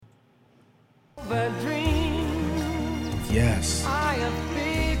Yes. I have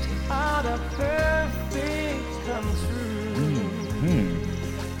picked out a perfect come true.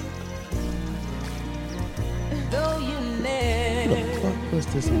 Though you Who never the fuck puts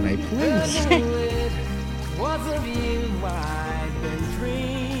this on a playlist? was of you I've been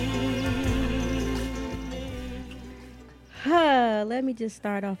dreaming. Let me just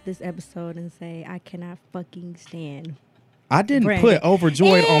start off this episode and say I cannot fucking stand I didn't Brandon. put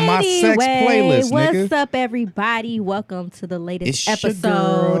Overjoyed on my sex playlist, what's nigga. up, everybody? Welcome to the latest It's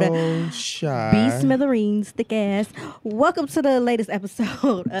episode. your girl, Shy. B Smithereens, thick ass. Welcome to the latest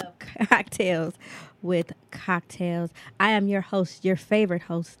episode of Cocktails with Cocktails. I am your host, your favorite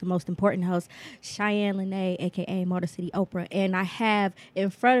host, the most important host, Cheyenne Lene, aka Motor City Oprah, and I have in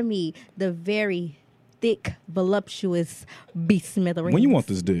front of me the very thick, voluptuous B Smithereens. When you want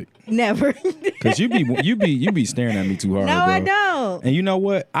this dick? Never. Because you be staring at me too hard, No, bro. I don't. And you know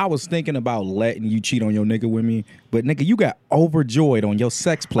what? I was thinking about letting you cheat on your nigga with me, but nigga, you got Overjoyed on your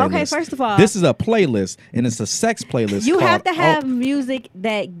sex playlist. Okay, first of all, this is a playlist, and it's a sex playlist. You have called to have music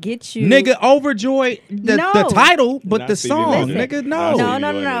that gets you. Nigga, Overjoyed, the No. title, but Not the Stevie song, Wonder. nigga, Not no.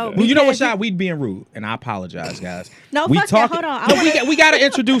 Stevie No. Well, you know what, Because Shy? We being rude, and I apologize, guys. No, we fuck that. Hold on. No, we got to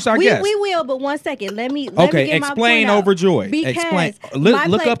introduce our guest. We will, but one second. Let me Okay, get my explain point out. Overjoyed. Because Explain. my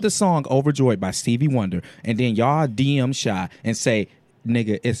Look play- up the song Overjoyed by Stevie Wonder, and then y'all DM Shy and say,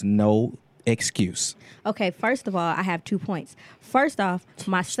 nigga, it's no excuse. Okay, first of all, I have 2 points. First off,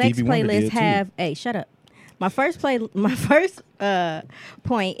 my sex Stevie Wonder playlist did, too. have. Hey, shut up. My first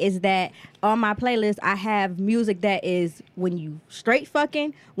point is that on my playlist I have music that is when you straight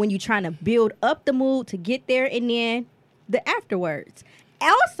fucking, when you trying to build up the mood to get there, and then the afterwards.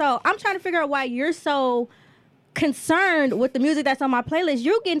 Also, I'm trying to figure out why you're so concerned with the music that's on my playlist.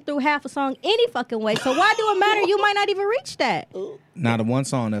 You're getting through half a song any fucking way. So why do it matter? You might not even reach that. Now, the one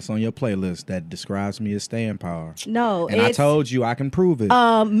song that's on your playlist that describes me as staying power. No, And I it's told you I can prove it.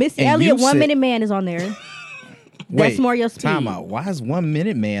 Missy And Elliott, you 1 said- Minute Man is on there. Wait, That's more your speed. Time out. Why is 1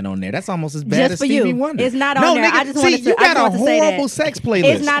 Minute Man on there? That's almost as bad Just as for Stevie you. Wonder. It's not on no, there. Nigga, I just see, wanted to- you I got just a wanted to say horrible that. sex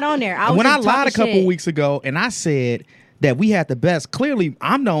playlist. It's not on there. I was When I just lied a talking couple shit. weeks ago and I said that we had the best, clearly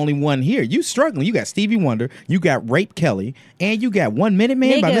I'm the only one here. You struggling. You got Stevie Wonder, you got Rape Kelly, and you got 1 Minute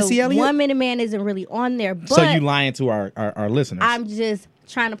Man by Missy Nigga, Elliott. 1 Minute Man isn't really on there, but So you lying to our listeners. I'm just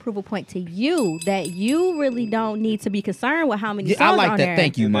trying to prove a point to you that you really don't need to be concerned with how many Yeah, songs I like on that. there.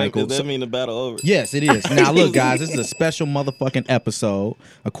 Thank you, Michael. Does So- that mean the battle over? Yes, it is. Now, look, guys, this is a special motherfucking episode.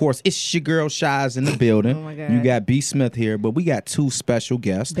 Of course, it's your girl Shy's in the building. Oh, my God. You got B Smith here, but we got 2 special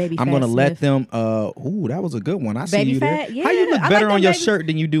guests. Baby I'm Fat gonna let Smith. them. Ooh, that was a good one. I see Baby you Fat? there. Yeah, How you look I better like on them your baby- shirt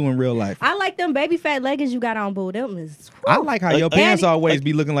than you do in real life? I like them baby fat leggings you got on, boo. Them is. I like how your And- pants always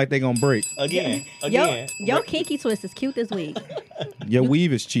be looking like they gonna break. Again. Your kinky twist is cute this week. Your weave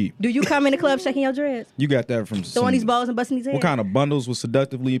is cheap. Do you come in the club shaking your dreads, You got that from throwing some- these balls and busting these heads? What kind of bundles was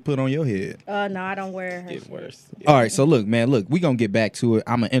seductively put on your head? No, I don't wear her. Get worse. All right, so look, man, we gonna get back to it.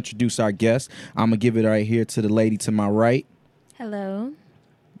 I'm gonna introduce our guest. I'm gonna give it right here to the lady to my right. Hello.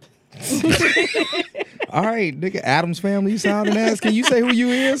 All right, nigga, Adam's family sounding ass. Can you say who you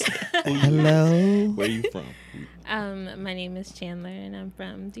is? Hello. Where you from? My name is Chandler, and I'm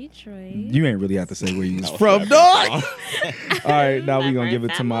from Detroit. You ain't really have to say where you No, from, it's dog. not. All right, now we My gonna give it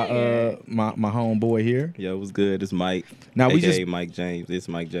first to my time here. my homeboy here. Yo, what's good? It's Mike. Now we AKA just Mike James. It's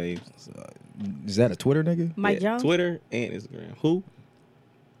Mike James. is that a Twitter nigga? Mike Yeah, Jones. Twitter and Instagram. Who?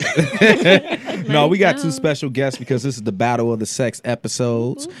 No, we got 2 Jones. special guests because this is the Battle of the Sex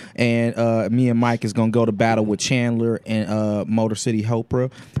episodes, and me and Mike is gonna go to battle with Chandler and Motor City Hopra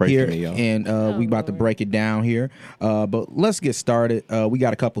Pray for here, me, y'all. and we about to Lord. break it down here. But let's get started. We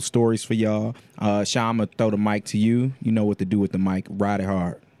got a couple stories for y'all. Sha, I'm gonna throw the mic to you. You know what to do with the mic. Ride it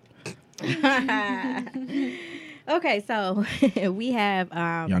hard. Okay, so we have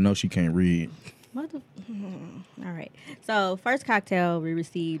Y'all know she can't read. all right. So first cocktail we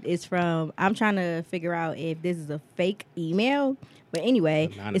received is from. I'm trying to figure out if this is a fake email, but anyway,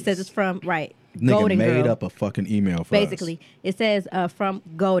 Anonymous. it says it's from Nigga Golden made Girl. up a fucking email for us. Basically, it says from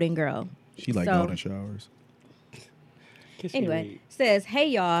Golden Girl. She like So- golden showers. Anyway, says, "Hey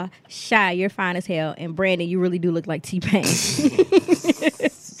y'all, Shy, you're fine as hell, and Brandon, you really do look like T-Pain."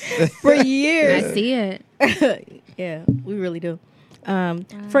 For years, I see it. yeah, we really do.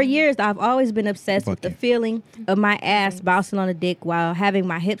 For years, I've always been obsessed with the Fuck you. feeling of my ass bouncing on the dick while having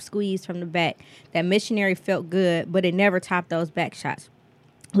my hip squeezed from the back. That missionary felt good, but it never topped those back shots.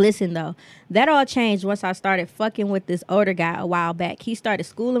 Listen, though, that all changed once I started fucking with this older guy a while back. He started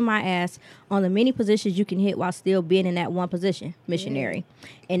schooling my ass on the many positions you can hit while still being in that one position, missionary.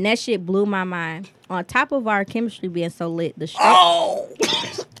 And that shit blew my mind. On top of our chemistry being so lit, the stroke...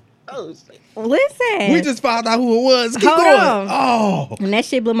 Listen. We just found out who it was. Keep Hold going. on. Oh. And that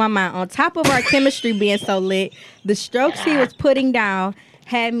shit blew my mind. On top of our chemistry being so lit, the strokes he was putting down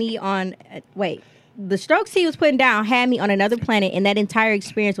had me on. The strokes he was putting down had me on another planet, and that entire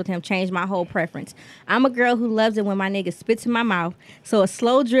experience with him changed my whole preference. I'm a girl who loves it when my nigga spits in my mouth, so a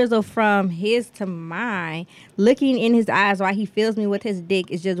slow drizzle from his to mine, looking in his eyes while he fills me with his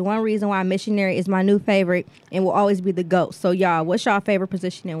dick is just one reason why Missionary is my new favorite and will always be the GOAT. So y'all, what's y'all favorite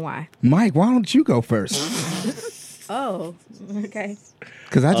position and why? Mike, why don't you go first? Oh, okay.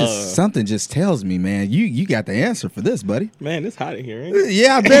 Because something just tells me, man, you got the answer for this, buddy. Man, it's hot in here, ain't it?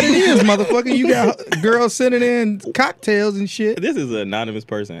 Yeah, I bet it is, motherfucker. You got girls sending in cocktails and shit. This is an anonymous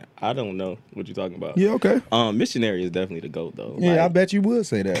person. I don't know what you're talking about. Yeah, okay. Missionary is definitely the GOAT, though. Yeah, I Like, bet you would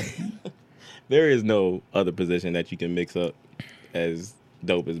say that. there is no other position that you can mix up as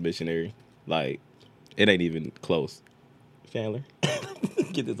dope as Missionary. Like, it ain't even close. Chandler,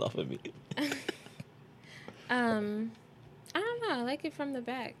 get this off of me. I don't know. I like it from the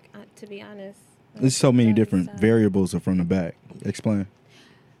back, to be honest. There's so many That different is, variables from the back. Explain.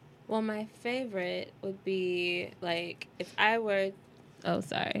 Well, my favorite would be like if I were. Oh,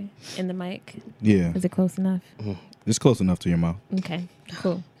 sorry. In the mic. Yeah, Is it close enough? it's close enough to your mouth. Okay.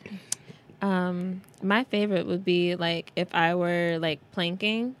 Cool. My favorite would be like if I were like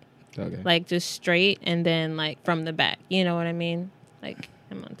planking, Okay. like just straight and then like from the back. You know what I mean? Like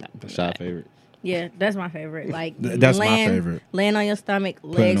I'm on top. Of the Shot back. favorite. Yeah, that's my favorite. Like That's my favorite. Laying on your stomach,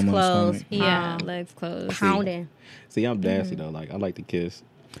 Putting legs them on the closed, stomach. Yeah, um, legs closed. pounding. See, I'm nasty, though. Like, I like to kiss.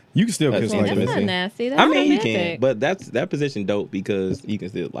 You can still That's kiss Yeah, like that's intimacy. not that. nasty. That's I mean, you romantic. can, but that position dope because you can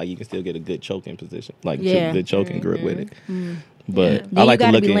still get a good choking position, like Yeah. good choking grip with it. Mm. But Yeah. Then I like you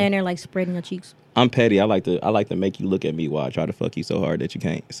to gotta look be in. laying there like spreading your cheeks. I'm petty. I like to make you look at me while I try to fuck you so hard that you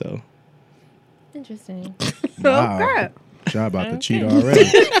can't. So Interesting. Wow. crap. Y'all about to cheat Okay. already.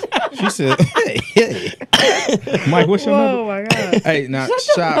 She said, hey. Mike, what's your number? my god. Hey, now,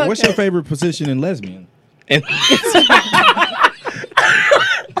 Shy, what's your favorite position in lesbian? and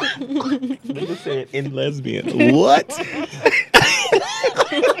nigga said in lesbian. What?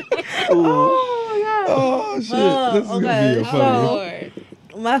 Oh, shit. This is going to be a funny. Lord.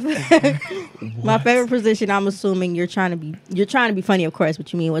 My favorite position. I'm assuming you're trying to be funny, of course.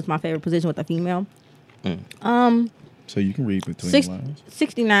 What you mean? What's my favorite position with a female? So you can read between Six- the lines.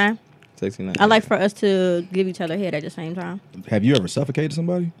 69. 69. I like for us to give each other head at the same time. Have you ever suffocated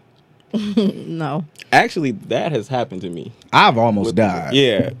somebody? No. Actually, that has happened to me. I've almost died.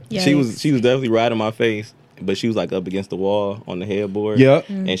 Yeah, she was Yikes. definitely right in my face, but she was like up against the wall on the headboard. Yep.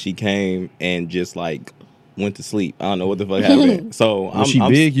 And she came and just like went to sleep. I don't know what the fuck happened. So Was she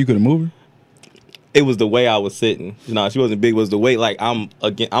big? You could have moved her? It was the way I was sitting. No, she wasn't big. It was the way like I'm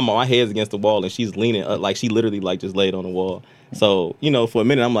on my head's against the wall and she's leaning up, like she literally like just laid on the wall. So for a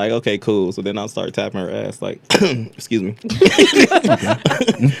minute I'm like, okay, cool. So then I'll start tapping her ass like, excuse me.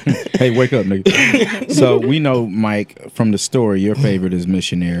 Hey, wake up, nigga. So we know, Mike, from the story, your favorite is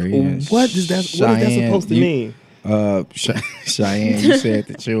missionary. And What is that Cheyenne, supposed to mean? Cheyenne, you said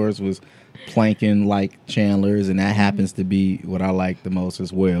that yours was planking like Chandler's, and that happens to be what I like the most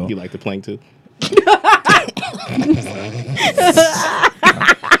as well. You like to plank too?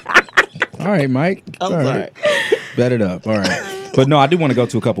 All right, Mike. I'm All sorry. right. Bet it up. All right. But no, I do want to go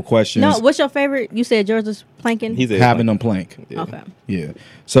to a couple questions. No. What's your favorite? You said yours is planking. He said Having plank. them plank. Yeah. Okay. Yeah.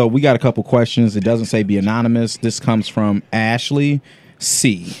 So we got a couple questions. It doesn't say be anonymous. This comes from Ashley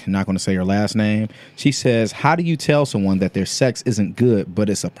C. I'm not going to say her last name. She says, how do you tell someone that their sex isn't good, but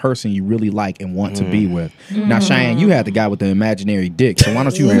it's a person you really like and want to be with? Now, Cheyenne, you had the guy with the imaginary dick, so why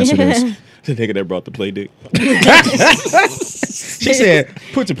don't you answer this? The nigga that brought the play dick. She said,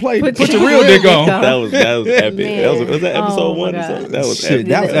 put your real dick on. That was epic. Man. Was that episode Oh, my 1? God. That was Shit, epic.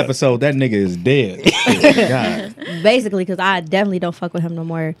 that was episode. That nigga is dead. God. Basically, because I definitely don't fuck with him no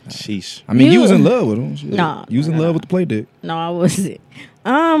more. Sheesh. I mean, you You- was in love with him. Shit. Nah, You was in nah, love with the play dick. No, I wasn't.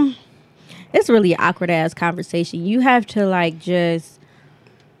 It's really an awkward ass conversation. You have to like just.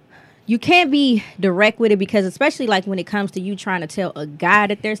 You can't be direct with it because, especially like when it comes to you trying to tell a guy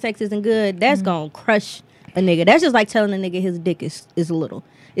that their sex isn't good, that's gonna crush a nigga. That's just like telling a nigga his dick is little.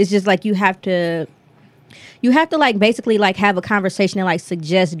 It's just like you have to like basically like have a conversation and like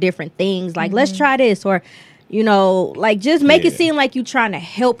suggest different things. Like let's try this, or like just make it Yeah. seem like you trying to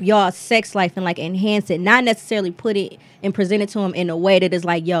help y'all sex life and like enhance it, not necessarily put it and present it to him in a way that is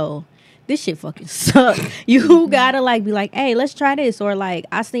like, yo, this shit fucking sucks. You gotta like be like, hey, let's try this, or like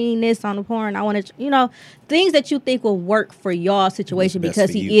I seen this on the porn. I want to, things that you think will work for y'all situation What's best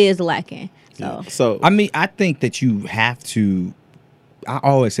because for he you. is lacking. So So I mean, I think that you have to I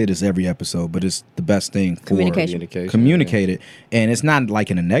always say this every episode, but it's the best thing for Communication. communicate it. And it's not like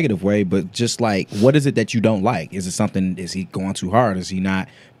in a negative way, but just like, what is it that you don't like? Is it something, is he going too hard? Is he not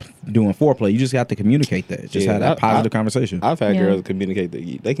doing foreplay? You just have to communicate that. Just Yeah, have that positive conversation. I've had Yeah. girls communicate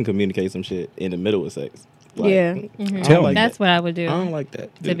that they can communicate some shit in the middle of sex. Like, Yeah. I don't Tell me. like That's that. what I would do. I don't like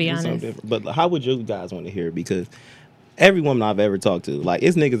that. To be Do something honest. different. But how would you guys want to hear it? Because every woman I've ever talked to, like,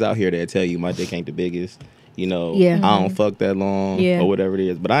 it's niggas out here that tell you my dick ain't the biggest. You know, Yeah. I don't fuck that long Yeah. or whatever it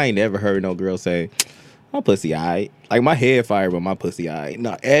is. But I ain't never heard no girl say, my pussy aight. Like, my head fired, but my pussy aight.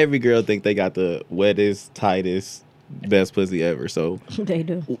 No, every girl think they got the wettest, tightest, best pussy ever. So, They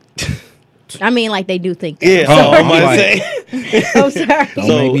do. I mean, like they do think that. yeah. Oh, So I'm like- gonna say. I'm sorry. Don't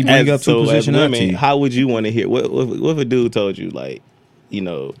make me bring up two as position women, auntie. how would you want to hear? What if a dude told you, like, you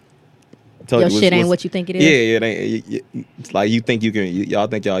know, told Your you shit ain't what you think it is. Yeah, it ain't. It's like you think you can. Y'all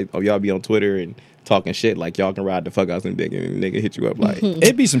think y'all be on Twitter and talking shit like y'all can ride the fuck out some dick and nigga hit you up like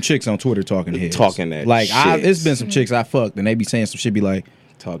It'd be some chicks on Twitter talking heads. Talking that Like, shit. it's been some chicks I fucked, and they be saying some shit, be like,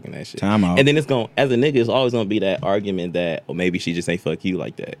 talking that shit. Time out. And then it's going as a nigga, it's always gonna be that argument that or maybe she just ain't fuck you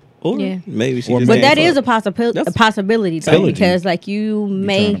like that. Or Yeah. maybe she Or just But ain't that fuck. is a possibility though, Possibility. because like you you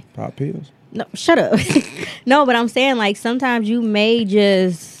may trying to pop pills? no, shut up. No, but I'm saying like sometimes you may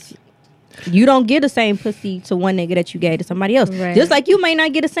just you don't get the same pussy to one nigga that you gave to somebody else. Right. Just like you may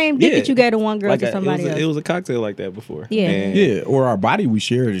not get the same dick Yeah. that you gave to one girl Like to somebody else. it was a cocktail like that before. Yeah. And Yeah, or our body we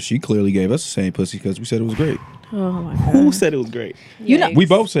shared, she clearly gave us the same pussy because we said it was great. Oh my Who god. said it was great? You know- We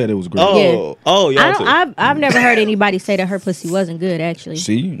both said it was great. Oh, oh, y'all I too. don't, I've never heard anybody say that her pussy wasn't good actually.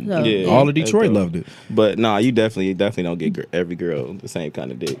 See, So, Yeah. all of Detroit That's dope. loved it. But nah, you definitely don't get every girl the same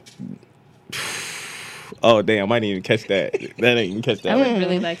kind of dick. Oh damn, I didn't even catch that. That ain't even catch I that. would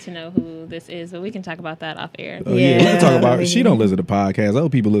really like to know who this is, but we can talk about that off air. Oh, yeah, we can Yeah, talk about. I She mean- don't listen to podcasts. Other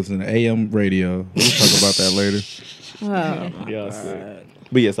people listen to AM radio. We'll talk about that later. Oh, Yeah, sick.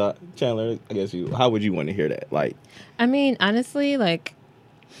 But yes, Chandler, I guess how would you want to hear that? Like, I mean, honestly, like,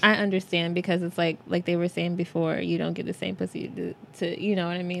 I understand because it's like they were saying before, you don't get the same pussy to you know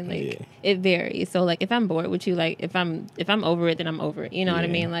what I mean? Like, Yeah. it varies. So, like, if I'm bored with you, like, if I'm over it, then I'm over it. You know what I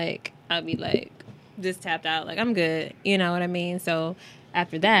Yeah. mean? Like, I'll be like, just tapped out. Like, I'm good. You know what I mean? So,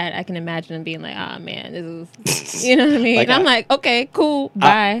 after that, I can imagine them being like, oh, man, this is, you know what I mean? Like, and I'm like, okay, cool,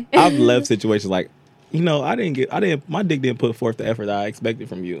 bye. I've left situations like, you know, my dick didn't put forth the effort that I expected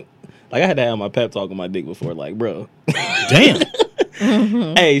from you. Like, I had to have my pep talk with my dick before, like, bro, Damn.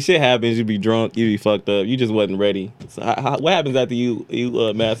 hey, shit happens. You be drunk, you be fucked up, you just wasn't ready. So, what happens after you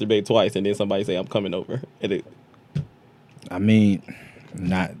masturbate twice and then somebody say, I'm coming over? And it, I mean,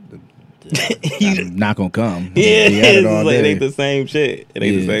 not. I'm not gonna come. yeah, Be at it it's all like, it day. ain't the same shit. It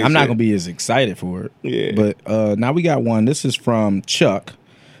ain't the Yeah, same I'm not shit. gonna be as excited for it. Yeah. But now we got one. This is from Chuck,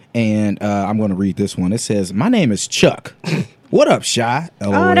 and I'm gonna read this one. It says, "My name is Chuck. What up, Shy?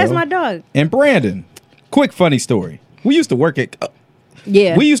 oh, that's my dog. And Brandon. Quick funny story. We used to work at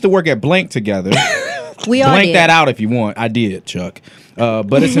Yeah, we used to work at Blank together. we all Blank did. that out if you want. I did, Chuck.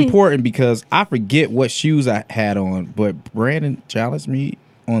 But it's important because I forget what shoes I had on. But Brandon challenged me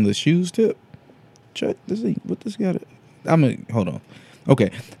on the shoes tip. Chuck, what this got? Hold on.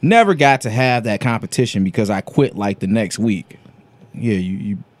 Okay, never got to have that competition because I quit like the next week. Yeah,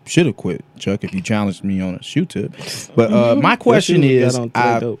 you should have quit, Chuck, if you challenged me on a shoe tip. But my question shoes you is, got on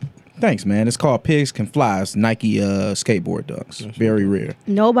today, dope. thanks, man. It's called Pigs Can Fly. It's Nike skateboard dunks. Very rare.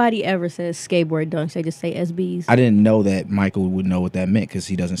 Nobody ever says skateboard dunks. They just say SBs. I didn't know that Michael would know what that meant because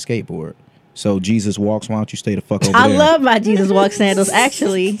he doesn't skateboard. So Jesus walks. Why don't you stay the fuck over I there? love my Jesus Walk sandals.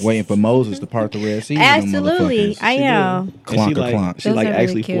 Actually, Waiting for Moses to part the Red Sea. with them absolutely, motherfuckers. I am. And Clonk she or like, clonk. she Those like are really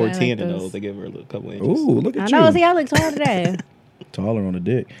actually cute. I 14 like in those. those. They give her a couple inches. Ooh, look I at know. you. See, I look tall today. Taller on the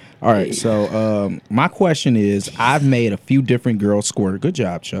dick. All right. So my question is, I've made a few different girls squirt. Good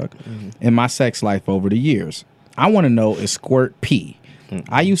job, Chuck. In my sex life over the years. I want to know, is squirt pee?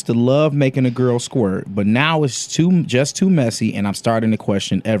 I used to love making a girl squirt, but now it's just too messy, and I'm starting to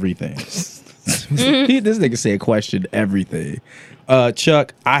question everything. This nigga said question everything.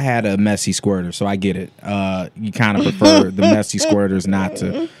 Chuck, I had a messy squirter, so I get it. You kind of prefer the messy squirters not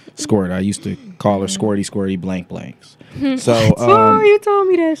to squirt. I used to call her squirty blank blanks. So Oh, you told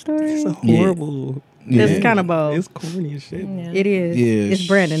me that story. It's a horrible. yeah. It's kind of bold. It's corny as shit. Yeah. It is. Yeah, It's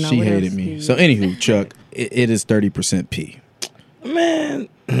Brandon. though. She What hated else do me. you- So anywho, Chuck, it is 30% pee. Man,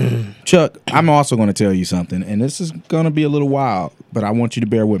 Chuck, I'm also going to tell you something, and this is going to be a little wild, but I want you to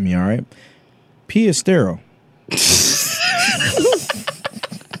bear with me, all right? Pee is sterile.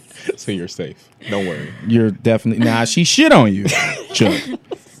 so you're safe. Don't worry. You're definitely she shit on you, Chuck.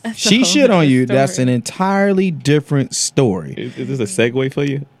 She shit on you. That's an entirely different story. Is this a segue for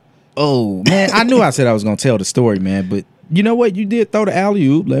you? Oh man, I knew I said I was gonna tell the story, man, but you know what? You did throw the alley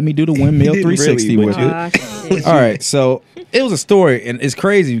oop. Let me do the windmill Didn't 360 really, with but you. Shit. All right, so it was a story, and it's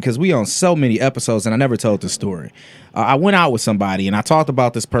crazy because we on so many episodes, and I never told the story. I went out with somebody, and I talked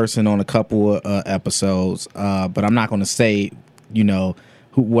about this person on a couple of episodes, but I'm not going to say,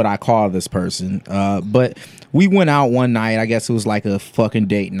 what I call this person. But we went out one night. I guess it was like a fucking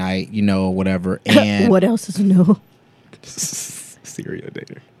date night, whatever. And What else is new? Serial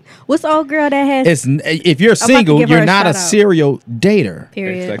dater. What's the old girl that has? if you're single, give her you're a not a shout out. serial dater.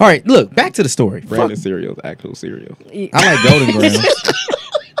 Period. Exactly. All right, look, back to the story. Brandon Fuck, cereals, actual cereal. I like Golden Grams.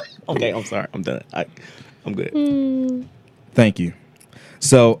 Okay, I'm sorry. I'm done. I'm good. Thank you.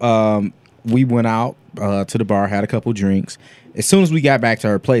 So we went out to the bar, had a couple drinks. As soon as we got back to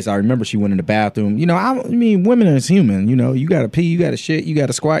her place, I remember she went in the bathroom. I mean, women are human. You got to pee, you got to shit, you got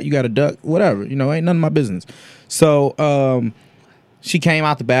to squat, you got to duck, whatever. Ain't none of my business. So she came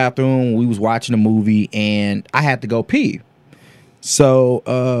out the bathroom. We was watching a movie, and I had to go pee. So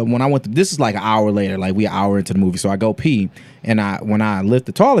when I went this is like an hour later, like we an hour into the movie. So I go pee, and when I lift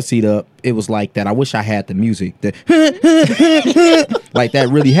the toilet seat up, it was like that. I wish I had the music that like that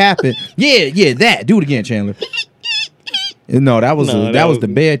really happened. Yeah, that. Do it again, Chandler. No, that was the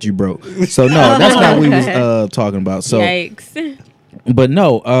bed you broke. So no, that's not what we was talking about. So Yikes. but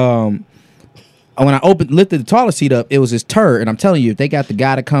no, when I lifted the toilet seat up, it was this turd. And I'm telling you, if they got the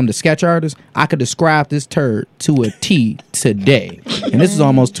guy to come to sketch artist, I could describe this turd to a T today. And this is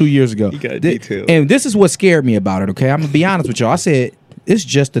almost 2 years ago. You got detail. And this is what scared me about it, okay? I'm going to be honest with y'all. I said, it's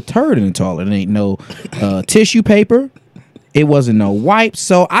just a turd in the toilet. It ain't no tissue paper. It wasn't no wipes.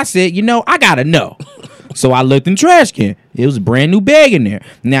 So I said, I got to know. So I looked in the trash can. It was a brand new bag in there.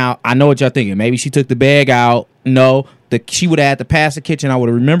 Now, I know what y'all thinking. Maybe she took the bag out. No. She would have had to pass the kitchen. I would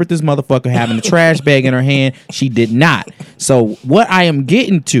have remembered this motherfucker having a trash bag in her hand. She did not. So what I am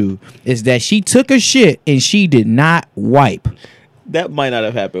getting to is that she took a shit and she did not wipe. That might not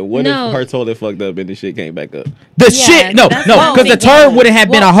have happened. What No. if her toilet fucked up and the shit came back up? The Yeah, shit, no, that's no, what I'm because the thinking. turd wouldn't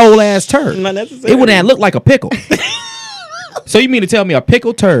have been a whole ass turd. Not necessarily. It wouldn't have looked like a pickle. So you mean to tell me a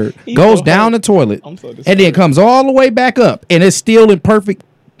pickle turd He's goes so down hurt. the toilet I'm so and then disturbed. comes all the way back up and it's still in perfect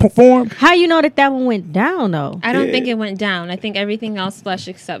form? How you know that one went down though? I don't Yeah. think it went down. I think everything else flushed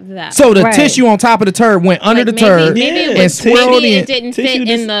except that. So the Right. tissue on top of the turd went under the Like, turd maybe it Yeah. was, and swirled maybe in. it didn't Tissue fit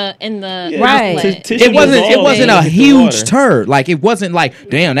just- in the Right. outlet. Tissue It wasn't dissolved a in the huge water. turd. Like it wasn't like,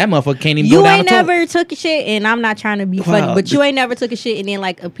 damn, that motherfucker can't even go You down ain't the toilet. never took a shit, and I'm not trying to be funny, Wow. but you ain't never took a shit and then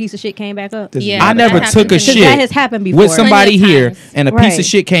like a piece of shit came back up. This is Yeah, I but never that took a happened to me. shit That has happened before. with somebody Plenty of here times. and a piece Right. of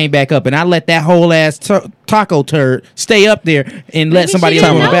shit came back up and I let that whole ass taco turd stay up there and let Maybe somebody she else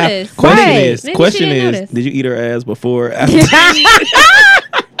go didn't in the bathroom. notice. Question Right. is, Maybe she question didn't is, notice. did you eat her ass before? Or after?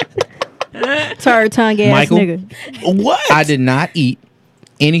 Turd tongue ass Michael? nigga. What? I did not eat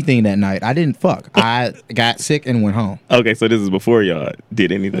anything that night. I didn't fuck. I got sick and went home. Okay, so this is before y'all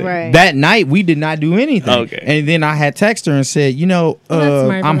did anything. Right. That night we did not do anything. Okay. And then I had texted her and said, That's I'm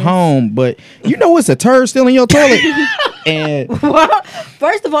marvelous. home, but it's a turd still in your toilet. And Well,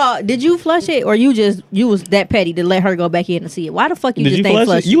 first of all, did you flush it or you was that petty to let her go back in and see it? Why the fuck you Did just you ain't flush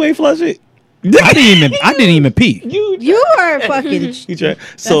flush it? You ain't flush it. I didn't even pee. You are fucking. You try.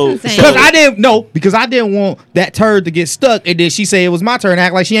 So, insane. Because I didn't want that turd to get stuck, and then she said it was my turn to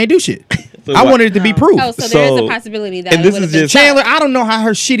act like she ain't do shit. So I why- wanted it to be proof. Oh, so there is So- a possibility that and it this would is have been just- Chandler, I don't know how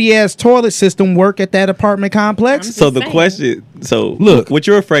her shitty ass toilet system work at that apartment complex. So the saying. question, Look. what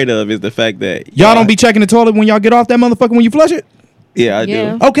you're afraid of is the fact that Y'all don't be checking the toilet when y'all get off that motherfucker when you flush it? Yeah, I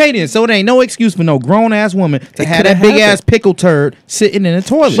Yeah. do. Okay then, so it ain't no excuse for no grown ass woman to It have coulda that big happened. ass pickle turd sitting in the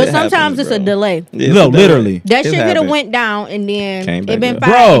toilet. But Shit sometimes happens, it's a bro. delay. Yeah, No, it's literally. That It's shit could have happened. went down and then Came it back been up. fine.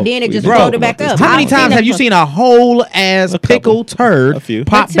 Bro, and then it just bro. rolled it back up. How I've many seen times that have you before. seen a whole ass A pickle couple. turd A few.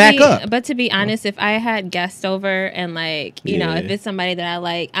 pop back up? But to be honest, if I had guests over and Yeah. if it's somebody that I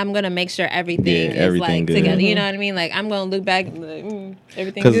like, I'm gonna make sure everything Yeah, is everything good. together. You know what I mean? Like I'm gonna look back and be like,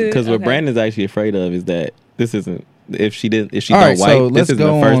 everything good. Because what Okay. Brandon's actually afraid of is that this isn't. If she All don't right, so wipe, let's this isn't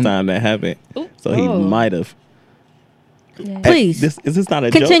go the first on. time that happened. Ooh. So he Oh. might have. Please. This is this not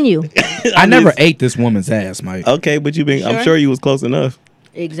a Continue. joke? I I'm never just- ate this woman's ass, Mike. Okay, but you been. I'm Sure? sure you was close enough.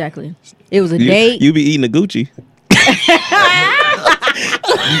 Exactly. It was a You, date. you be eating a Gucci.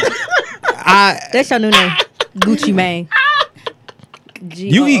 That's your new name. Gucci Mane.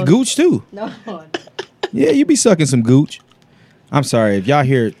 You eat gooch too. No. Yeah, you be sucking some gooch. I'm sorry if y'all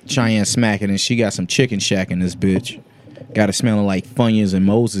hear Cheyenne smacking and she got some chicken shack in this bitch. Got it smelling like Funyuns and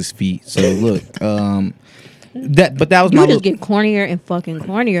Moses' feet. So look, that was my You just little- get cornier and fucking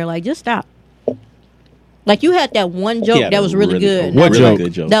cornier. Like, just stop. Like, you had that one joke He had that a was really good. What That joke? was-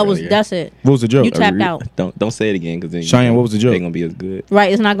 Good joke That was earlier. that's it. what was the joke? You tapped out. Don't say it again because then Cheyenne, what was the joke? Ain't gonna be as good.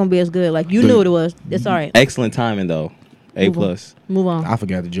 Right, it's not gonna be as good. Like, you The- knew what it was. It's all right. Excellent timing though. A+. Move on. I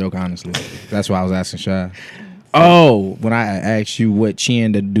forgot the joke, honestly. That's why I was asking Shy. Oh, when I asked you what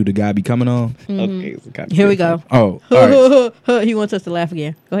chin do the guy be coming on? Okay, it's kinda Here we different. go. Oh, all right. He wants us to laugh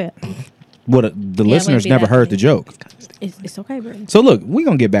again. Go ahead. Well, the Yeah, listeners wouldn't be never that heard funny. the joke. It's okay, bro. So look, we're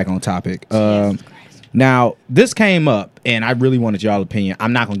gonna get back on topic. Now this came up, and I really wanted y'all opinion.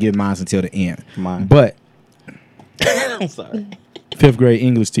 I'm not gonna give mine until the end. Mine. But I'm sorry. 5th grade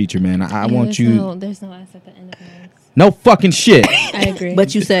English teacher, man, I Yeah, want there's you. No, there's no S at the end of mine. No fucking shit. I agree.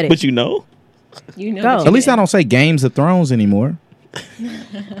 But you said it. But you know, you know. Go. that you At least did. I don't say Games of Thrones anymore.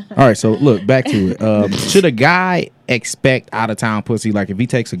 All right, so look back to it. Should a guy expect out of town pussy? Like if he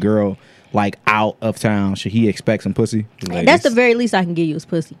takes a girl like out of town, should he expect some pussy? That's the very least I can give you is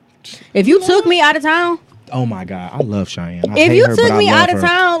pussy. If you took me out of town, Oh my god, I love Cheyenne. I if hate you her, took but I me love out of her.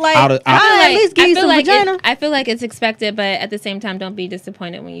 town, like Out of- out- I'll at least give you some vagina. I feel like it's expected, but at the same time, don't be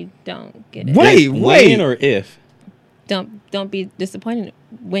disappointed when you don't get it. Wait, when or if. Don't be disappointed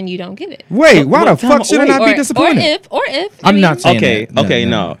when you don't get it. Wait, why the What fuck time- should I not be disappointed? Or if I'm I not mean, saying Okay, that. okay,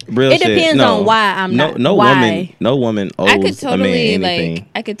 no. Real It shit. depends No. on why I'm not- No why. woman owes I could totally a man anything. like.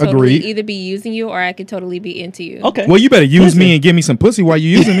 I could totally Agreed. either be using you or I could totally be into you. Okay. Well, you better use me and give me some pussy while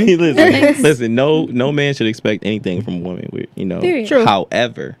you using me. listen, no man should expect anything from a woman. Period. True.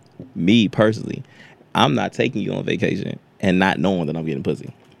 However, me personally, I'm not taking you on vacation and not knowing that I'm getting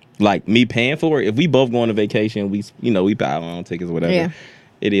pussy. Like me paying for it. If we both go on a vacation, we buy our own tickets or whatever. Yeah.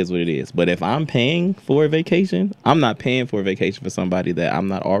 It is what it is. But if I'm paying for a vacation, I'm not paying for a vacation for somebody that I'm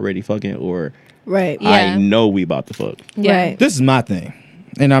not already fucking or Right. Yeah. I know we about to fuck. Yeah. Right. This is my thing,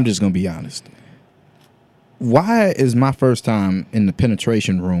 and I'm just gonna be honest. Why is my first time in the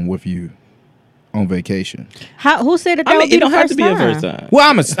penetration room with you on vacation? Who said that I mean, would be it don't the have first to be time? a first time.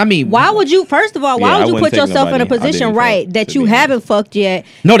 Well, I mean, Why would you? First of all, Yeah, why I would you wouldn't put take yourself in a nobody. I position didn't right fuck, that to you be honest. haven't fucked yet?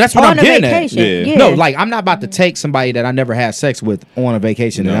 No, that's what on I'm a getting vacation. at. Yeah. No, like I'm not about to take somebody that I never had sex with on a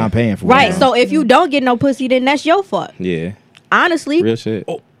vacation that No. I'm paying for. Right. So if you don't get no pussy, then that's your fault. Yeah. Honestly. Real shit.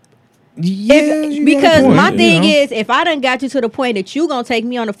 yeah, If- you got a because point, my you thing know. is, if I done got you to the point that you gonna take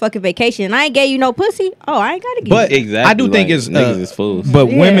me on a fucking vacation and I ain't gave you no pussy, I ain't gotta give But you. Exactly. I do think like, it's niggas is fools. But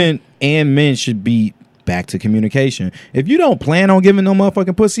Yeah. women and men should be back to communication. If you don't plan on giving no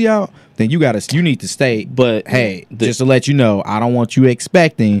motherfucking pussy out, then you need to stay. But Hey, just to let you know, I don't want you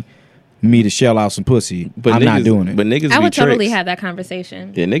expecting me to shell out some pussy. But I'm niggas, not doing it. But niggas I be would totally tricks. have that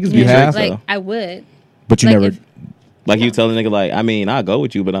conversation. Yeah, niggas be You have? tricks Like though. I would. But you like never. if- Like you tell a nigga like, I mean, I'll go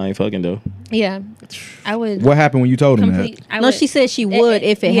with you, but I ain't fucking though. Yeah, I would. What happened when you told him complete. that? I No, would- she said she would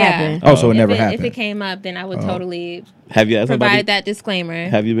if it yeah. happened. Oh, so it If never If happened. it came up, then I would totally Have you had somebody? provide that disclaimer.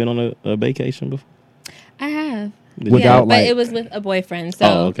 Have you been on a vacation before? I have. Did Without, yeah, like- but it was with a boyfriend. So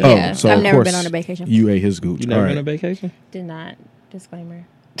Oh, okay. yeah, so I've of never course been on a vacation. You ate his gooch. You never All been right. on a vacation? did not disclaimer.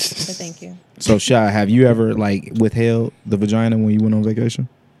 But thank you. So Shy, have you ever like withheld the vagina when you went on vacation?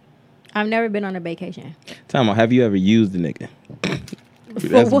 I've never been on a vacation. Time out. Have you ever used a nigga? For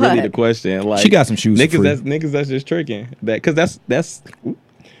That's what? really the question. Like She got some shoes for free. niggas that's just tricking. Because that's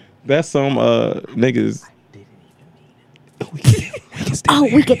some niggas. Oh,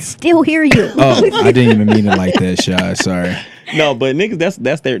 we could still hear you. Oh, I didn't even mean it like that, Shy. Sorry. No, but niggas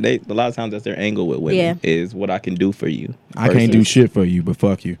that's their a lot of times that's their angle with women Yeah. is what I can do for you. I can't do versus- shit for you, but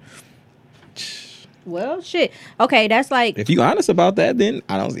fuck you. Well, shit. Okay, that's like If you honest about that, then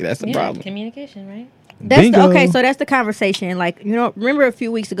I don't see that's the Yeah, problem. communication, right? Bingo. okay. So that's the conversation. Like remember a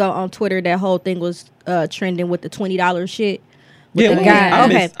few weeks ago on Twitter that whole thing was trending with the $20 shit. With Yeah, the what guy. was- I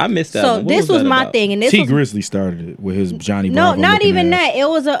Okay, missed- I missed that So one. What this was that my about? thing, and this T was Grizzly started it with his Johnny no, Bravo not looking even ass. that. It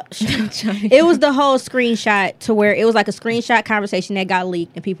was it was the whole screenshot to where it was like a screenshot conversation that got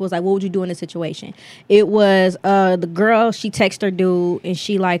leaked, and people was like, "What would you do in this situation?" It was the girl. She texted her dude, and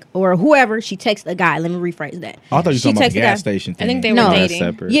she like or whoever she texted a guy. Let me rephrase that. Oh, I thought you were She talking about texted the a gas guy. station I thing. think they were No. That's dating.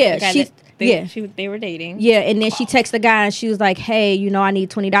 separate. Yeah, The guy she that- they, yeah. they were dating. Yeah, and then she texted the guy and she was like, "Hey, I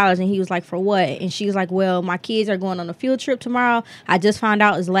need $20," and he was like, "For what?" And she was like, "Well, my kids are going on a field trip tomorrow. I just found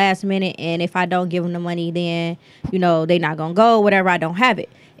out it's last minute, and if I don't give them the money, then they not gonna go. Whatever, I don't have it."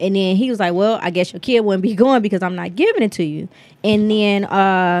 And then he was like, "Well, I guess your kid wouldn't be going because I'm not giving it to you." And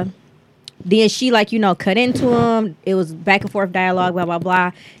then she cut into him. It was back and forth dialogue, blah blah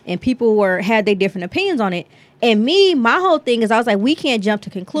blah, and people had their different opinions on it. And my whole thing is I was like, we can't jump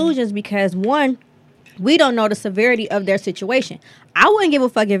to conclusions because one, we don't know the severity of their situation. I wouldn't give a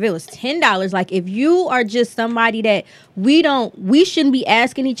fuck if it was $10. Like if you are just somebody that we shouldn't be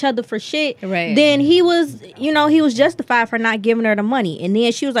asking each other for shit. Right. Then he was justified for not giving her the money. And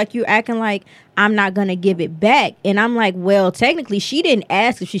then she was like, "You acting like I'm not gonna give it back." And I'm like, well, technically she didn't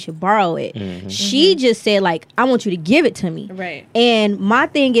ask if she should borrow it. She just said like, "I want you to give it to me." Right. And my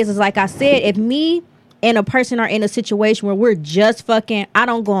thing is like I said, and a person are in a situation where we're just fucking, I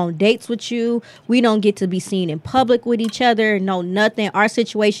don't go on dates with you, we don't get to be seen in public with each other, no nothing, our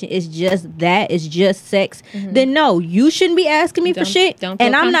situation is just that, it's just sex, then no, you shouldn't be asking me for shit, don't feel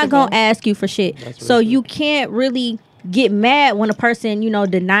and I'm not comfortable. gonna ask you for shit. So you can't really get mad when a person, you know,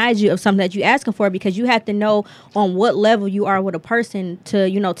 denies you of something that you're asking for, because you have to know on what level you are with a person to,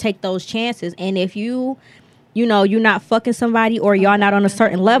 you know, take those chances. And if you know, you're not fucking somebody or y'all not on a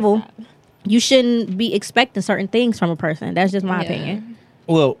certain level, you shouldn't be expecting certain things from a person. That's just my opinion.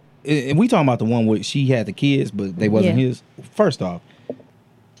 Well, and we talking about the one where she had the kids, but they wasn't Yeah. his. First off,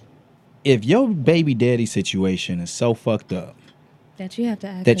 if your baby daddy situation is so fucked up That you have to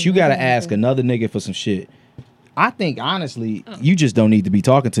ask. that you another got to ask nigga. another nigga for some shit, I think honestly, you just don't need to be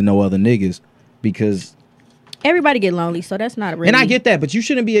talking to no other niggas, because. Everybody get lonely, so that's not really. And I get that, but you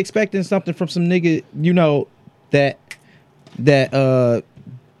shouldn't be expecting something from some nigga, you know, that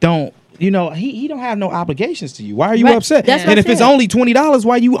don't, you know, he don't have no obligations to you. Why are you Right. upset? That's what And I'm if it's saying. only $20,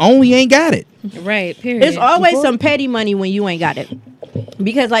 why you only ain't got it? Right. Period. It's always some petty money when you ain't got it.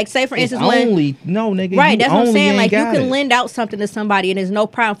 Because, like, say for It's instance, when only no nigga. right, you that's what I'm only saying. ain't Like, you got can it. lend out something to somebody, and there's no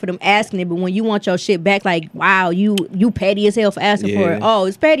problem for them asking it. But when you want your shit back, like, wow, you petty as hell for asking for Yeah. it. Oh,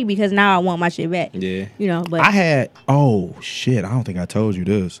 it's petty because now I want my shit back. Yeah. You know, but I had shit. I don't think I told you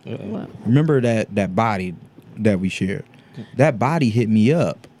this. What? Remember that body that we shared? That body hit me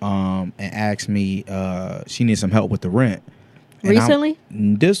up and asked me she needs some help with the rent. And Recently?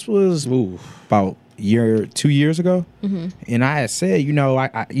 This was about 2 years ago, Mm-hmm. and I had said, you know,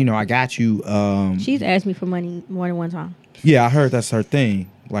 I got you. She's asked me for money more than one time. Yeah, I heard that's her thing.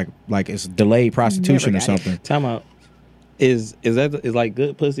 Like it's delayed prostitution or Never got it. something. Time out. Is like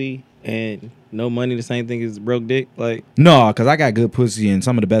good pussy and no money the same thing as broke dick? Like, No, because I got good pussy, and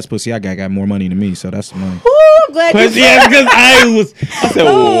some of the best pussy I got more money than me, so that's the money. Ooh, I'm glad cause you yeah, because I said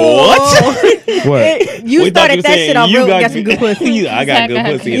what? What? You We thought started you that saying shit off you real. got Got some good pussy. I got good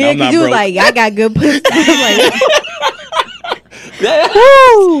pussy, and Yeah, I'm not because you was broke. like, I got good pussy. I'm like,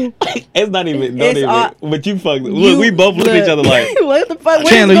 It's not even. It's all- But you fucked. Look, we both look at each other like. what the fuck? Where's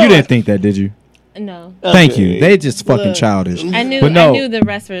Chandler, it you going? didn't think that, did you? No. Thank Okay. you. They just fucking Look. childish. I knew. But no. I knew the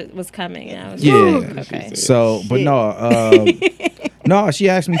rest was coming. And I was Yeah. like, okay. So, but Shit. no, no, she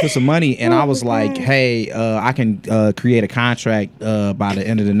asked me for some money, and I was like, hey, I can create a contract by the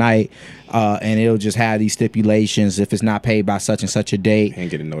end of the night, and it'll just have these stipulations. If it's not paid by such and such a date,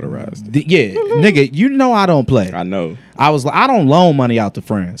 Ain't getting notarized. yeah, nigga, you know I don't play. I know. I was like, I don't loan money out to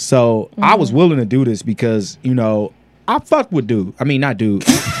friends, so I was willing to do this because, you know, I fucked with dude. I mean, not dude.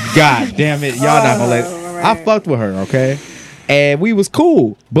 God damn it, y'all not gonna let. I fucked with her, okay, and we was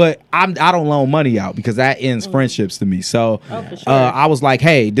cool, but I don't loan money out because that ends friendships to me. So for sure. I was like,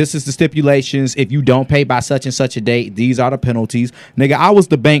 hey, this is the stipulations. If you don't pay by such and such a date, these are the penalties, nigga. I was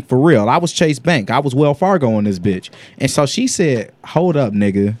the bank for real. I was Chase Bank. I was Wells Fargo on this bitch, and so she said, hold up,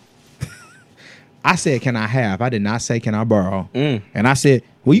 nigga. I said, can I have? I did not say, can I borrow? And I said,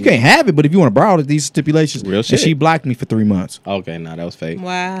 well, you can't have it, but if you want to borrow these stipulations. Real And shit. she blocked me for 3 months. Okay, nah, that was fake.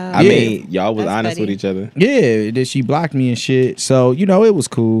 Wow. I Yeah. mean, y'all was That's honest petty. with each other. Yeah, then she blocked me and shit. So, you know, it was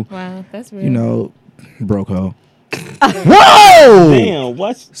cool. Wow. That's real. You know, broke hoe. Whoa! Damn,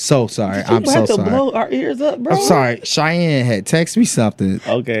 what? So sorry. I'm so had to sorry. blow our ears up, bro. I'm sorry. Cheyenne had texted me something.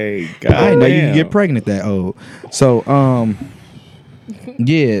 Okay, God. I didn't know you damn. could get pregnant that old. So,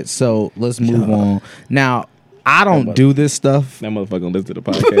 yeah, so let's move on. Now, I don't do this stuff. That motherfucker gonna listen to the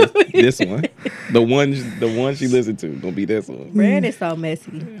podcast. This one, the one she listened to, gonna be this one. Brand is so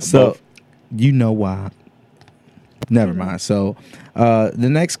messy. So, you know why. Never mind. So, the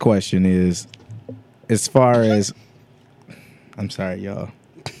next question is, as far as, I'm sorry, y'all.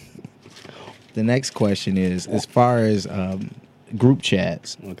 The next question is, as far as group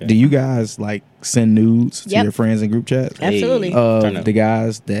chats, Okay. do you guys like send nudes to Yep. your friends in group chats? Absolutely. Turn up. The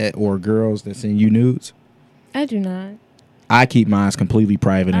guys that or girls that send you nudes? I do not. I keep mine completely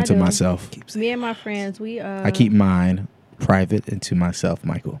private I into do. myself. Me and my friends, we I keep mine private into myself,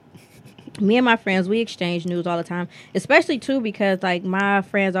 Michael. me and my friends, we exchange news all the time, especially too because like my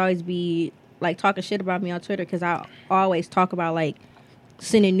friends always be like talking shit about me on Twitter because I always talk about like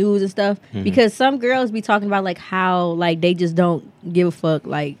sending news and stuff because some girls be talking about like how like they just don't give a fuck,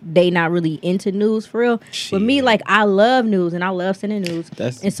 like they not really into news for real. But me, Shit. like I love news and I love sending news,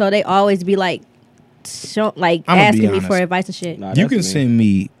 That's- and so they always be like like I'ma be asking me for honest. advice and shit. Nah, You that's can me. send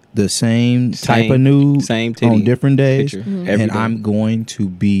me the same type Same- of nude same titty on different days, picture every and day. I'm going to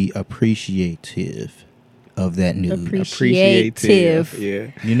be appreciative of that nude. Appreciative. Yeah.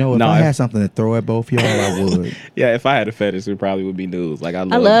 You know, if No, I if- had something to throw at both y'all, I would. Yeah, if I had a fetish, it probably would be nudes. Like I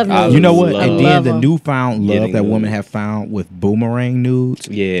love nudes. You know what? love- And then love the 'em. newfound love Getting that women nudes. have found with boomerang nudes.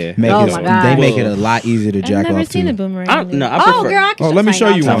 Yeah. Make Oh it, my God. They make it a lot easier to I've jack never off seen to. a boomerang. I, nude. no, I Oh, prefer. girl, I can Oh, let me show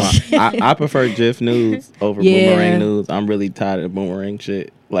you sign one. off. I prefer GIF nudes over Yeah. boomerang nudes. I'm really tired of boomerang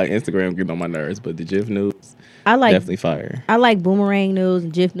shit. Like Instagram getting on my nerves, but the GIF nudes I like definitely fire. I like boomerang news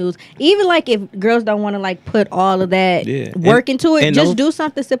and GIF news. Even like if girls don't want to like put all of that Yeah. work into it, and just those- do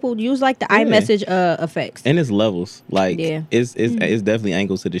something simple. Use like the Yeah. iMessage effects. And it's levels. Like Yeah. it's definitely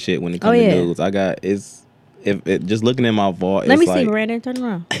angles to the shit when it Oh, comes yeah. to nudes. I got it's if it just looking at my vault. Let me it's see, like, Brandon. Turn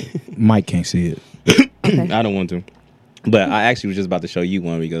around. Mike can't see it. Okay. I don't want to. But I actually was just about to show you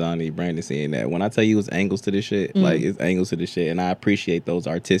one because I need Brandon seeing that. When I tell you it's angles to the shit, like it's angles to the shit, and I appreciate those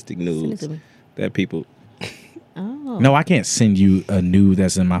artistic Send it nudes to me. that people. Oh. No, I can't send you a nude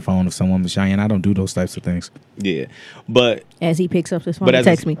that's in my phone of someone with Cheyenne. I don't do those types of things. Yeah, but As he picks up his phone, but he as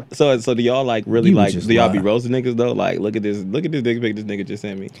text me. So do y'all like really You would like? just Do y'all be lie. roasting niggas though? Like look at this dick pic this nigga just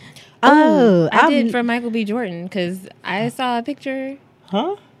sent me. Oh, I I'm- did for Michael B. Jordan because I saw a picture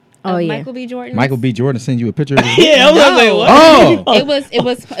Huh? Oh, of yeah. Michael B. Jordan. Michael B. Jordan send you a picture of his Yeah, I was gonna say what?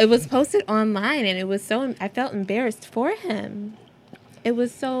 Oh! It was posted online, and it was so I felt embarrassed for him. It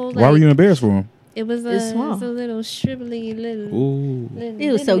was so. Like, Why were you embarrassed for him? It was It's a, small. little shrivelly little. Ooh.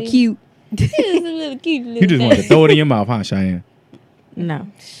 It was so cute. It was a little cute. You just wanted to throw it in your mouth, huh, Cheyenne? No.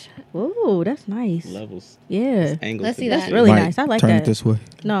 Ooh, that's nice. Levels. Yeah. Angles. Let's to see the that. shit. Really Mike, nice. I like turn that. it this way.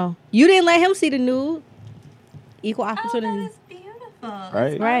 No, you didn't let him see the nude. Equal opportunity.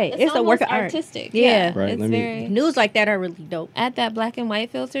 Right. Right. It's a work almost of art. artistic. Yeah. Right, It's let me- very. News like that are really dope. Add that black and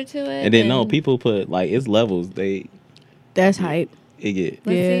white filter to it. And then no, people put like it's levels. They That's hype. it get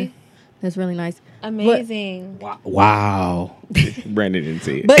Let's Yeah. see. That's really nice. Amazing. Wow. Brandon didn't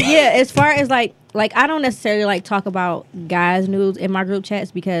see it. But yeah, as far as like I don't necessarily like talk about guys' nudes in my group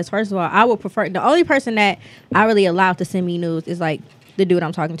chats because first of all, I would prefer the only person that I really allow to send me nudes is like the dude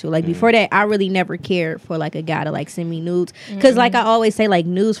I'm talking to. Like before that, I really never cared for like a guy to like send me nudes because like I always say, like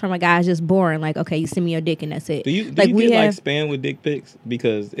nudes from a guy is just boring. Like okay, you send me your dick and that's it. Do you like get we like have? spam with dick pics?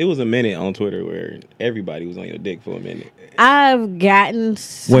 Because it was a minute on Twitter where everybody was on your dick for a minute. I've gotten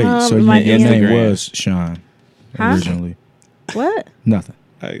some Wait, so in my your DM. name Instagram. was Sean Huh? originally? What? Nothing.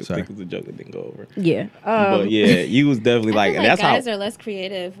 I Sorry. think it was a joke that didn't go over. Yeah. But yeah, you was definitely I like, feel and like that's how. guys are less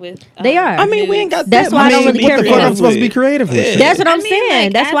creative with. They are. I mean, we ain't got. That's that why I much don't really to be care What the for fuck them. I'm supposed to be creative with? Yeah. That's what I'm I mean, saying.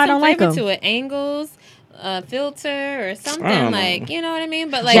 like, That's add why I some don't like flavor them. to it. Angles, filter, or something I don't like know. you know what I mean.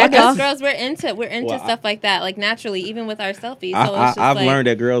 But like Jack us off. girls, we're into Well, stuff like that, like naturally, even with our selfies. So I, it's just I've like, learned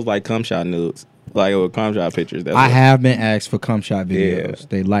that girls like cum shot nudes, like or cum shot pictures. That's I what- have been asked for cum shot videos. Yeah.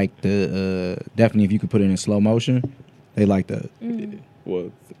 They like the definitely if you could put it in slow motion. They like that.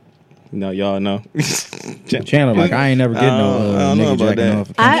 Well, no, y'all know. Chandler like I ain't never get I no don't know nigga about jacking that. off.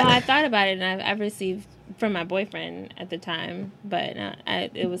 No, I thought about it, and I've received from my boyfriend at the time, but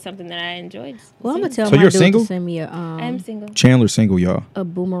it was something that I enjoyed. Well, I'm gonna seeing. tell So my you're dude single? to send me I'm single. Chandler's single, y'all. a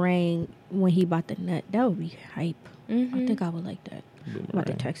boomerang when he bought the nut. That would be hype. I Mhm. think I would like that. I'm about to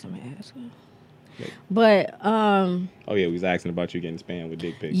Boomerang. text him and ask him. But Oh yeah, we was asking about you getting spammed with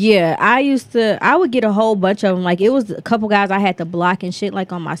dick pics. yeah, I would get a whole bunch of them. Like it was a couple guys I had to block and shit,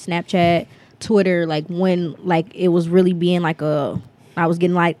 like on my Snapchat, Twitter, like when like it was really being like I was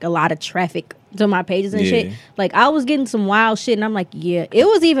getting like a lot of traffic to my pages and Yeah. shit. Like I was getting some wild shit, and I'm like, yeah, it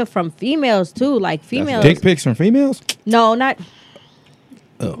was even from females too. Like females, Dick pics from females? no, not.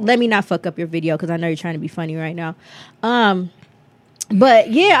 Oh. Let me not fuck up your video because I know you're trying to be funny right now.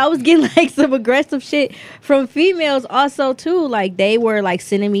 But yeah, I was getting like some aggressive shit from females also too. Like they were like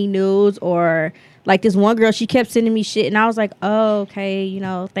sending me nudes or like this one girl, she kept sending me shit, and I was like, oh, okay, you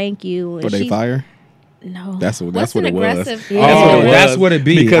know, thank you. And Were they she's- fire? No. That's What's what an it was. aggressive? Yeah. Oh, Yeah. that's what it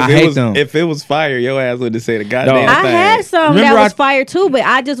be. Because I it hate was, them. if it was fire, your ass would have said a goddamn Dog. I thing. had some Remember that was I- fire too, but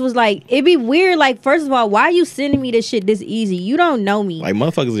I just was like, it'd be weird. Like, first of all, why are you sending me this shit this easy? You don't know me. Like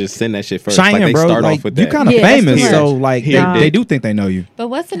motherfuckers just send that shit first. Cheyenne, like they bro, start like, off with you that. kind of Yeah, that's famous, too so much. like Here, they do think they know you. But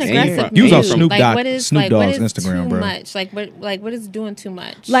what's an And you aggressive? from- you was on nude? Snoop like, Dogg- what is Snoop like what Dogg's is Instagram, too bro. much? Like what is doing too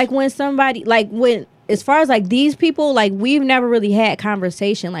much? Like when somebody as far as like these people, like we've never really had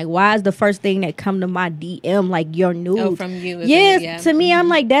conversation. Like why is the first thing that come to my DM like your nude? Oh, from you, isn't Yes, it? Yeah. to me I'm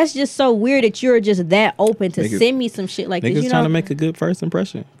like that's just so weird that you're just that open to Niggas- send me some shit like this. Niggas You trying know, to make a good first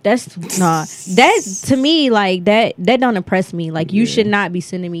impression. that's nah. That to me like that don't impress me. Like you Yeah. should not be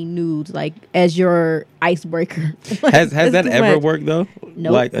sending me nudes like as your icebreaker. Has That's that too ever much. worked though?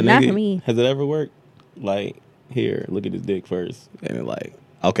 Nope, Like a not nigga, for me. Has it ever worked? Like here, look at his dick first, and then like,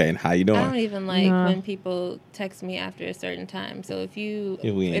 okay, and how you I don't doing? even like Nah. when people text me after a certain time. So if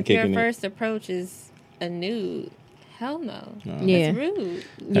If we ain't your kicking it. first approach is a nude. Hell no. Yeah. It's rude.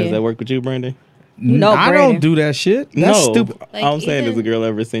 Yeah. Does that work with you, Brandon? No, I Brandon. don't do that shit. That's no. stupid. Like, I'm saying, has a even- girl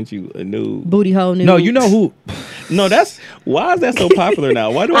ever sent you a nude? Booty hole nude. No, you know who? No, that's why is that so popular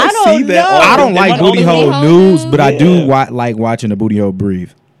now? Why do I, I don't see that? know. all I don't in like my booty own- hole hole news, news? but I do Yeah. like watching the booty hole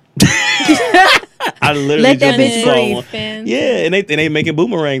breathe. I literally Let that just bitch saw breathe. one. Fans. Yeah, and they making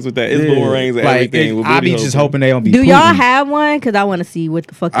boomerangs with that. It's boomerangs and like everything. with I booty be holes just in it. hoping they don't be. Do y'all pooping. have one? Because I want to see what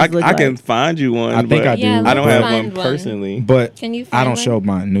the fuck I this look I like. can find you one. I think but I do. Yeah, I don't let's have find one one. personally. But Can you I find don't one? show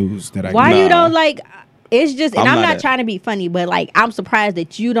my news that I. Why do. you Nah. don't like? It's just, and I'm I'm not not a- trying to be funny, but like I'm surprised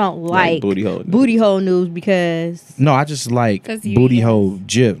that you don't like booty hole news. booty hole news because No, I just like 'Cause you booty yes. hole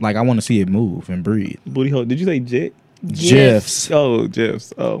gif. Like I want to see it move and breathe. Booty hole. Did you say jit? Gifs. Oh,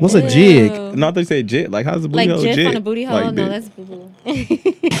 gifs. Oh, What's a Ew. jig? No, I thought you said jit. Like, how's the booty Like hole jit jit? on a booty hole? Like No, this. that's boo boo.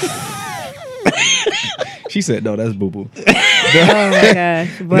 She said no. That's boo boo. Oh my gosh,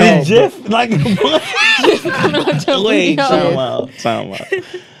 but No. Jif, like wait, hole. time out, time out.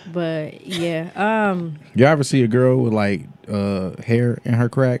 but yeah, You ever see a girl with like hair in her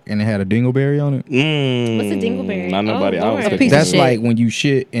crack and it had a dingleberry on it? What's a dingleberry? Not nobody. Oh, I was Lord. thinking piece of That's shit. like when you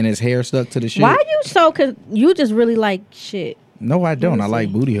shit and his hair stuck to the shit. why you so? Cause you just really like shit. No, I don't. I me like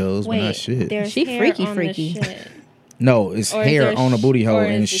see. booty holes, but not Wait, shit. there's She hair freaky, on freaky. The shit. No, it's Or is hair there on a booty hole or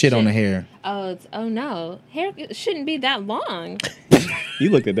and is the shit on the hair. Oh, oh no, hair shouldn't be that long. You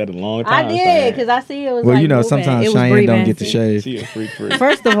looked at that a long I time. did Cheyenne. because I see it was. Well, like you know, moving. sometimes it was Cheyenne don't breathing. get to shave. She a freak.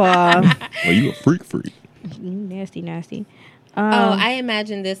 First of all, Well, you a freak. nasty, nasty. Oh, I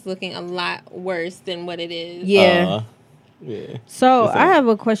imagine this looking a lot worse than what it is. Yeah. Yeah. So What's I that? have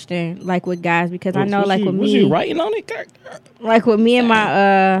a question, like with guys, because I know, Was like you, with was me, you writing on it, Kirk? like with me and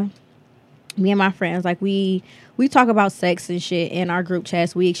my friends, like we talk about sex and shit in our group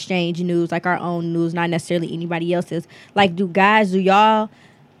chats. We exchange news, like our own news, not necessarily anybody else's. Like, do y'all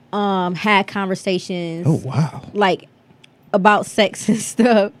had conversations? Oh wow. Like about sex and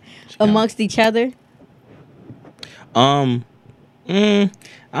stuff amongst each other? I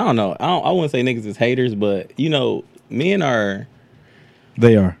don't know. I wouldn't say niggas is haters, but you know, men are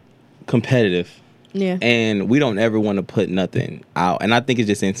They are. competitive. Yeah. And we don't ever want to put nothing out. And I think it's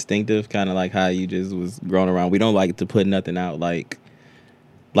just instinctive, kind of like how you just was growing around. We don't like to put nothing out, like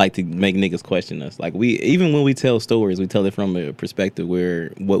to make niggas question us. Like we, even when we tell stories, we tell it from a perspective where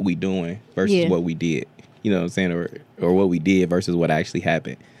what we doing versus Yeah. what we did. You know what I'm saying? Or what we did versus what actually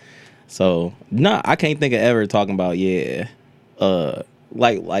happened. So no, I can't think of ever talking about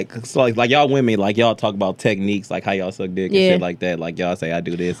like y'all women, like y'all talk about techniques, like how y'all suck dick and Yeah. shit like that. Like y'all say I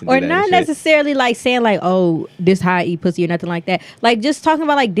do this and Or do that not and shit. necessarily like saying like, oh, this how I eat pussy or nothing like that. Like just talking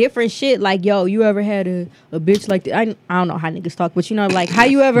about like different shit. Like, yo, you ever had a bitch like that? I don't know how niggas talk, but you know, like how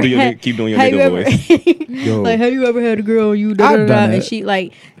you ever Do your had, nigga- keep doing your how you nigga ever, Yo. like have you ever had a girl and you I've da-da-da-da, done and that. she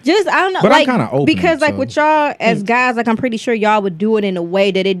like just I don't know, But I'm like kinda open, because like so- with y'all as guys, like I'm pretty sure y'all would do it in a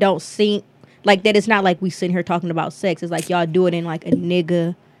way that it don't seem like that. It's not like we sitting here talking about sex. It's like y'all do it in like a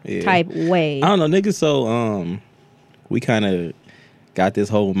nigga Yeah. type way. I don't know, niggas. So we kind of got this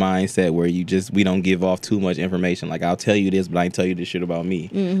whole mindset where we don't give off too much information. Like I'll tell you this, but I ain't tell you this shit about me.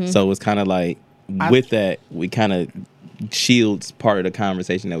 Mm-hmm. So it's kind of like with that, we kind of shields part of the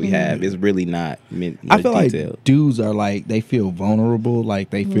conversation that we Mm-hmm. have. It's really not much I feel detailed. like dudes are like they feel vulnerable, like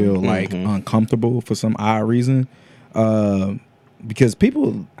they feel like uncomfortable for some odd reason. Because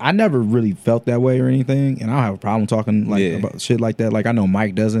people, I never really felt that way or anything, and I don't have a problem talking like Yeah. about shit like that. Like I know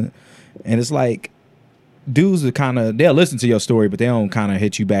Mike doesn't, and it's like dudes are kind of they'll listen to your story, but they don't kind of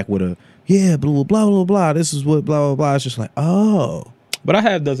hit you back with a blah blah blah blah blah. This is what blah blah blah. It's just like oh. But I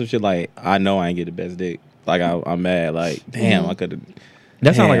have done some shit like I know I ain't get the best dick. Like I'm mad. Like damn, I could have.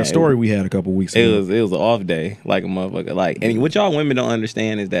 That sounds like Yeah, a story we had a couple weeks It ago. was an off day, like a motherfucker. Like, and what y'all women don't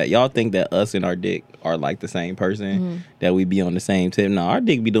understand is that y'all think that us and our dick are like the same person, that we be on the same tip. No, our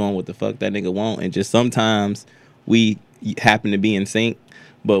dick be doing what the fuck that nigga want, and just sometimes we happen to be in sync.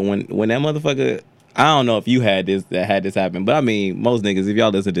 But when that motherfucker, I don't know if you had this happen, but I mean, most niggas, if y'all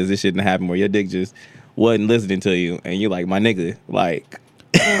listen to this shit didn't happen where your dick just wasn't listening to you, and you're like, my nigga, like,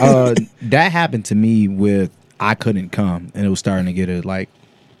 That happened to me with I couldn't come, and it was starting to get like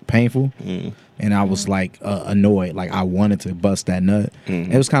painful, and I was like annoyed, like I wanted to bust that nut.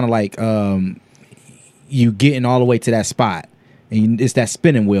 It was kind of like you getting all the way to that spot, and it's that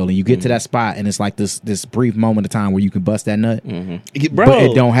spinning wheel, and you get to that spot, and it's like this brief moment of time where you can bust that nut, bro, but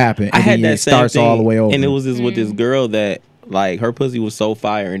it don't happen. I and had then that it starts same all thing, the way over, and it was with this girl that like her pussy was so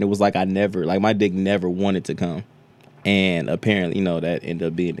fire, and it was like my dick never wanted to come, and apparently that ended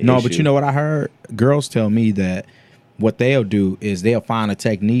up being the no, issue. but you know what I heard? Girls tell me that what they'll do is they'll find a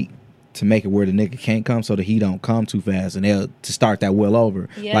technique to make it where the nigga can't come, so that he don't come too fast, and they'll to start that wheel over.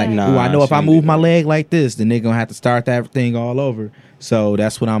 Yeah. Like, Nah, ooh, I know if she I ain't move do my that. leg like this, then nigga gonna have to start that thing all over. So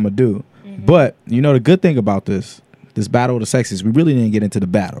that's what I'm gonna do. Mm-hmm. But you know the good thing about this battle of the sexes, we really didn't get into the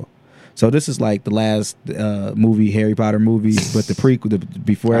battle. So this is like the last movie, Harry Potter movie, but the prequel,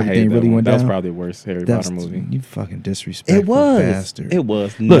 before I hate everything that really one. went That was down. probably the worst Harry That's- Potter movie. You fucking disrespectful bastard. It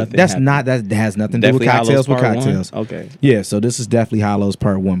was. Look, Nothing that's happened. not that has nothing to do with Definitely cocktails. Hollows With Part One? cocktails. Okay. Yeah, so this is definitely Hollows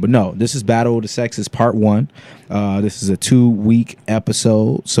Part 1. But no, this is Battle of the Sexes Part 1. This is a 2-week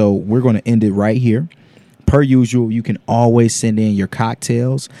episode. So we're going to end it right here. Per usual, you can always send in your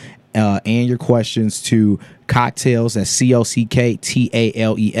cocktails and your questions to cocktails, that's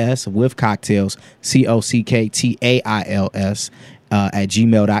COCKTALES, with cocktails, COCKTAILS. At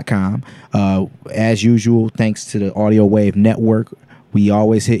gmail.com. As usual, thanks to the Audio Wave Network. We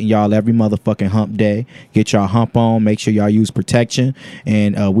always hitting y'all every motherfucking hump day. Get y'all hump on. Make sure y'all use protection.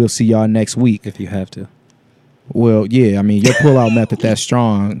 And we'll see y'all next week. If you have to. Well, yeah, I mean, your pull-out method, that's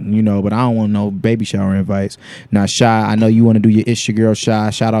strong, you know, but I don't want no baby shower invites. Now, Shy, I know you want to do your It's Your Girl, Shy.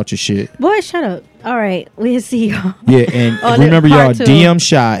 Shout out your shit. Boy, shut up. All right, we'll see y'all. Yeah, and On remember, y'all, part 2. DM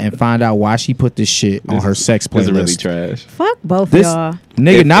Shy and find out why she put this shit on her sex This is really playlist. trash. Fuck both This y'all.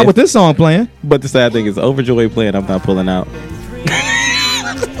 nigga, not If- with this song playing. But the sad thing is, Overjoyed playing, I'm not pulling out.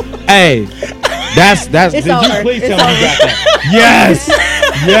 Hey, that's It's did you over. please It's tell me you got that? Yes,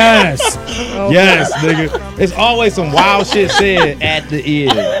 yes, yes, nigga. It's always some wild shit said at the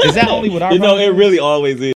end. Is that only with our You know, it brothers? really always is.